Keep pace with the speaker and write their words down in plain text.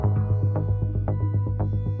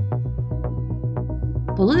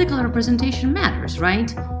political representation matters,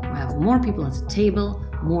 right? We have more people at the table,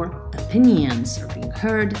 more opinions are being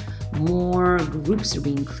heard, more groups are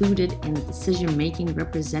being included in the decision-making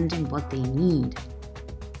representing what they need.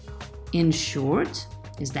 In short,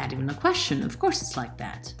 is that even a question? Of course it's like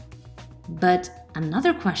that. But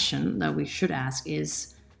another question that we should ask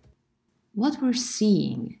is, what we're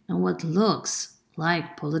seeing and what looks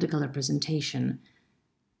like political representation,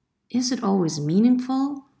 is it always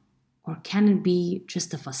meaningful, or can it be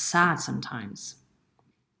just a facade sometimes?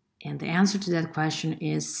 And the answer to that question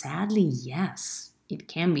is sadly yes, it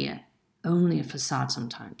can be only a facade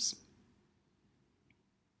sometimes.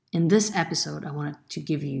 In this episode, I wanted to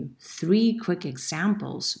give you 3 quick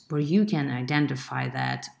examples where you can identify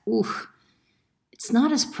that, it's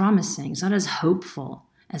not as promising, it's not as hopeful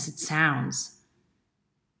as it sounds.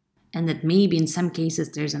 And that maybe in some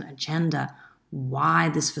cases there's an agenda why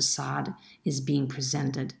this facade is being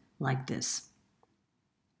presented like this.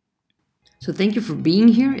 So thank you for being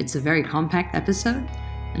here. It's a very compact episode,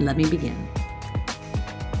 and let me begin.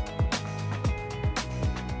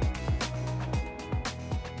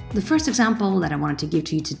 The first example that I wanted to give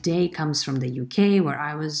to you today comes from the UK, where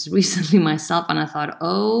I was recently myself, and I thought,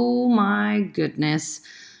 oh my goodness,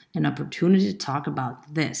 an opportunity to talk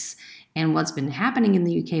about this. And what's been happening in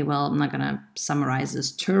the UK, well, I'm not going to summarize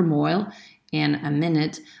this turmoil in a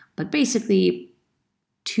minute, but basically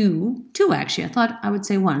two actually, I thought I would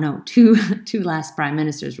say one, no, two last prime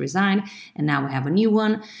ministers resigned, and now we have a new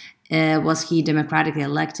one. Was he democratically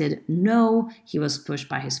elected? No, he was pushed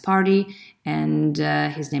by his party, and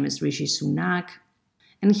his name is Rishi Sunak,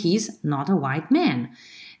 and he's not a white man.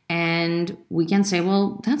 And we can say,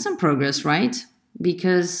 well, that's some progress, right?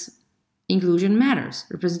 Because inclusion matters,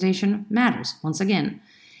 representation matters, once again.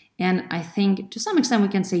 And I think to some extent we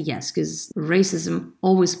can say yes, because racism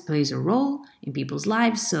always plays a role in people's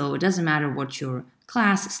lives, so it doesn't matter what your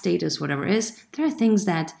class, status, whatever is, there are things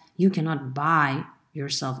that you cannot buy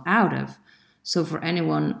yourself out of. So for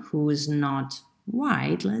anyone who is not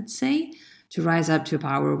white, let's say, to rise up to a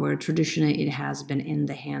power where traditionally it has been in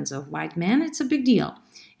the hands of white men, it's a big deal.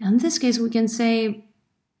 And in this case, we can say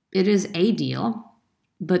it is a deal.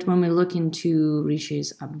 But when we look into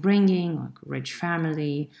Rishi's upbringing, like rich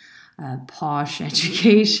family, posh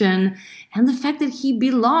education, and the fact that he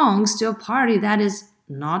belongs to a party that is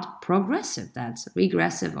not progressive, that's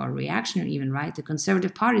regressive or reactionary even, right? The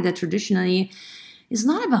Conservative Party that traditionally is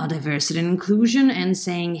not about diversity and inclusion and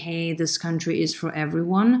saying, hey, this country is for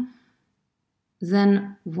everyone,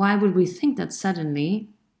 then why would we think that suddenly,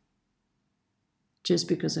 just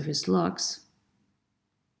because of his looks,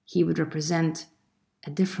 he would represent a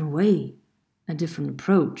different way, a different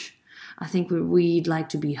approach? I think we'd like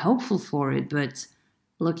to be hopeful for it, but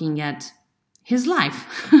looking at his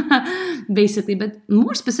life, basically, but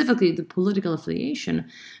more specifically the political affiliation,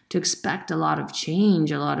 to expect a lot of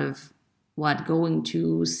change, a lot of going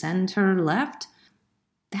to center, left,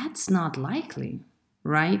 that's not likely,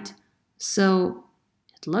 right? So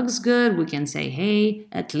it looks good. We can say, hey,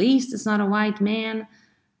 at least it's not a white man,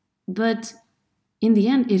 but in the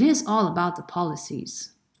end, it is all about the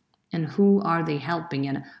policies and who are they helping,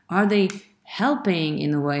 and are they helping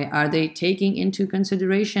in a way? Are they taking into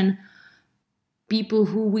consideration people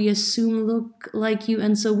who we assume look like you,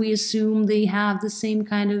 and so we assume they have the same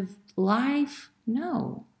kind of life?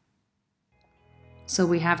 No. So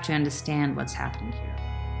we have to understand what's happening here.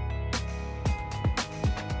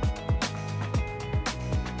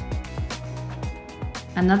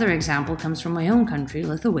 Another example comes from my own country,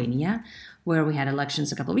 Lithuania, where we had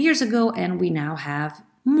elections a couple of years ago, and we now have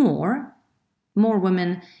more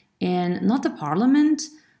women in not the parliament,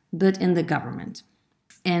 but in the government.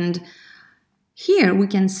 And here we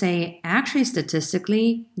can say, actually,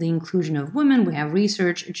 statistically, the inclusion of women, we have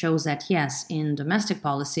research, it shows that yes, in domestic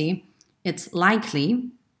policy, it's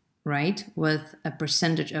likely, right, with a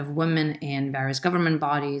percentage of women in various government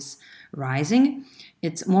bodies rising,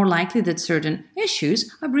 it's more likely that certain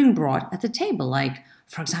issues are being brought at the table. Like,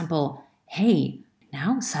 for example, hey,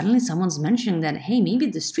 now suddenly someone's mentioning that, hey, maybe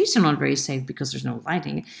the streets are not very safe because there's no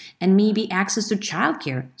lighting, and maybe access to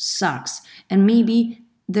childcare sucks, and maybe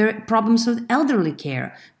there are problems with elderly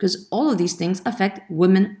care, because all of these things affect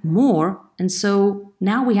women more. And so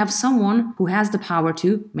now we have someone who has the power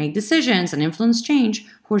to make decisions and influence change,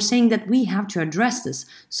 who are saying that we have to address this.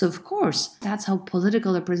 So of course, that's how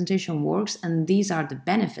political representation works, and these are the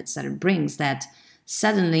benefits that it brings, that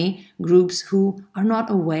suddenly groups who are not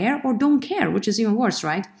aware or don't care, which is even worse,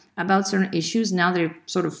 right, about certain issues, now they're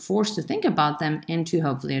sort of forced to think about them and to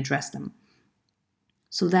hopefully address them.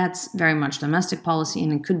 So that's very much domestic policy,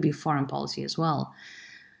 and it could be foreign policy as well.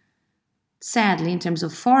 Sadly, in terms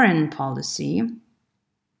of foreign policy,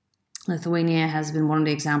 Lithuania has been one of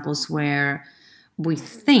the examples where we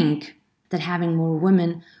think that having more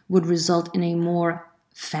women would result in a more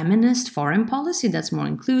feminist foreign policy that's more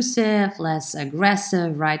inclusive, less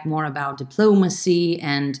aggressive, right? More about diplomacy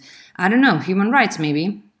and, I don't know, human rights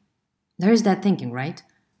maybe. There is that thinking, right?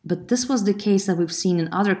 But this was the case that we've seen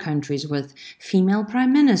in other countries with female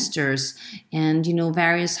prime ministers and,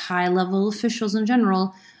 various high-level officials in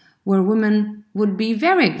general, where women would be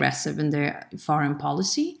very aggressive in their foreign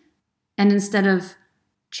policy. And instead of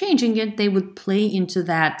changing it, they would play into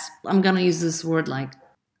that, I'm going to use this word, like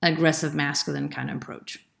aggressive masculine kind of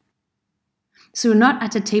approach. So you're not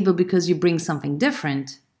at the table because you bring something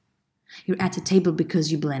different. You're at the table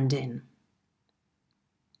because you blend in.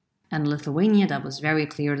 And Lithuania, that was very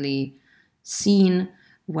clearly seen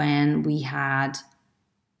when we had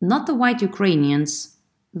not the white Ukrainians,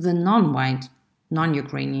 the non-white,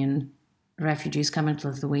 non-Ukrainian refugees coming to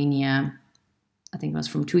Lithuania, I think it was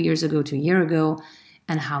from 2 years ago to a year ago,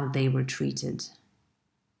 and how they were treated.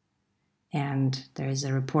 And there is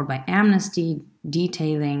a report by Amnesty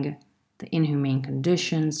detailing the inhumane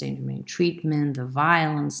conditions, the inhumane treatment, the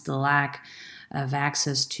violence, the lack of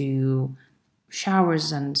access to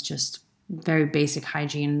showers and just very basic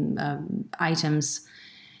hygiene items,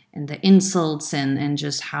 and the insults and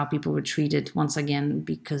just how people were treated, once again,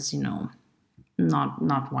 because,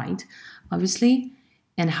 not white, obviously.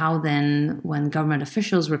 And how then, when government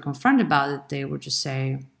officials were confronted about it, they would just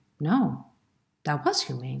say, no, that was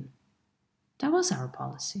humane. That was our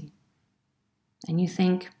policy. And you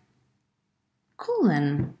think, cool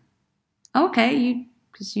then. Okay,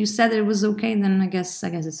 because you said it was okay, then I guess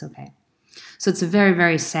it's okay. So it's a very,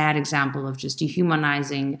 very sad example of just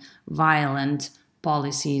dehumanizing, violent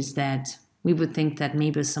policies that we would think that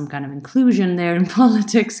maybe some kind of inclusion there in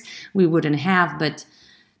politics we wouldn't have, but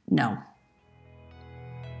no.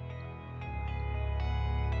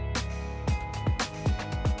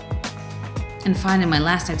 And finally, my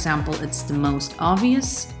last example, it's the most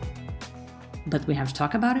obvious, but we have to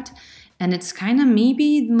talk about it. And it's kind of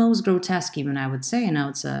maybe the most grotesque even, I would say.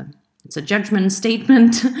 It's a judgment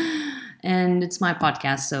statement. And it's my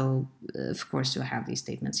podcast, so of course do I have these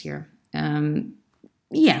statements here.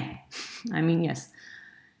 Yes.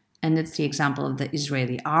 And it's the example of the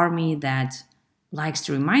Israeli army that likes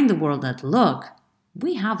to remind the world that, look,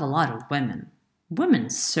 we have a lot of women.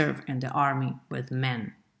 Women serve in the army with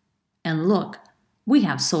men. And look, we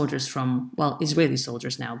have soldiers from, Israeli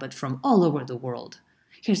soldiers now, but from all over the world.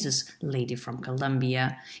 Here's this lady from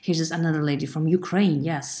Colombia. Here's this another lady from Ukraine,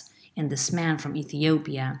 yes. And this man from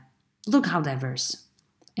Ethiopia. Look how diverse.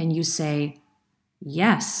 And you say,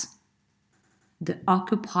 yes, the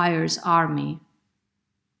occupier's army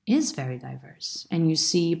is very diverse. And you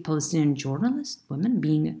see Palestinian journalists, women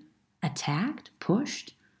being attacked,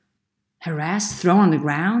 pushed, harassed, thrown on the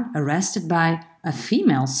ground, arrested by a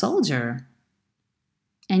female soldier.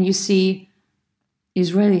 And you see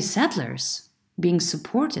Israeli settlers being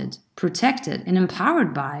supported, protected, and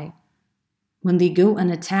empowered by when they go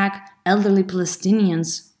and attack elderly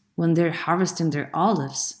Palestinians when they're harvesting their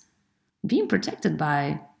olives, being protected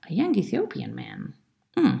by a young Ethiopian man.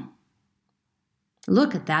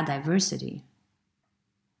 Look at that diversity.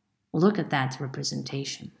 Look at that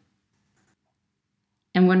representation.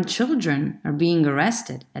 And when children are being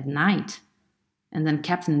arrested at night and then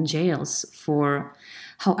kept in jails for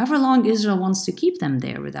however long Israel wants to keep them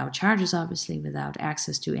there, without charges, obviously, without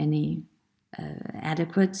access to any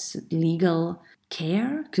adequate legal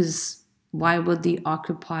care, because why would the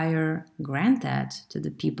occupier grant that to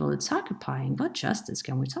the people it's occupying? What justice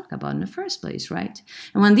can we talk about in the first place, right?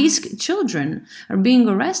 And when these children are being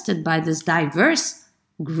arrested by this diverse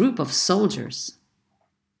group of soldiers,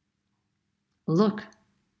 look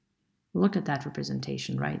at that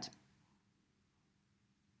representation, right?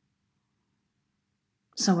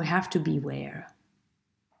 So we have to beware.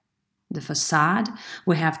 The facade,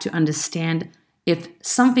 we have to understand if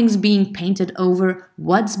something's being painted over,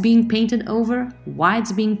 what's being painted over, why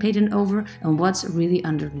it's being painted over, and what's really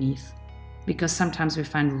underneath. Because sometimes we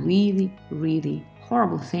find really, really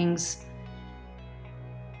horrible things,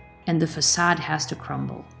 and the facade has to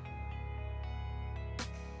crumble.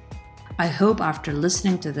 I hope after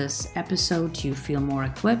listening to this episode you feel more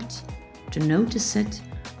equipped to notice it.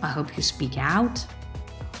 I hope you speak out,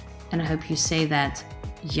 and I hope you say that,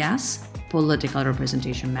 yes, political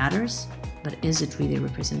representation matters, but is it really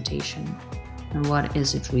representation? And what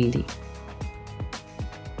is it really?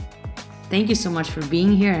 Thank you so much for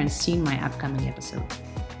being here and seeing my upcoming episode.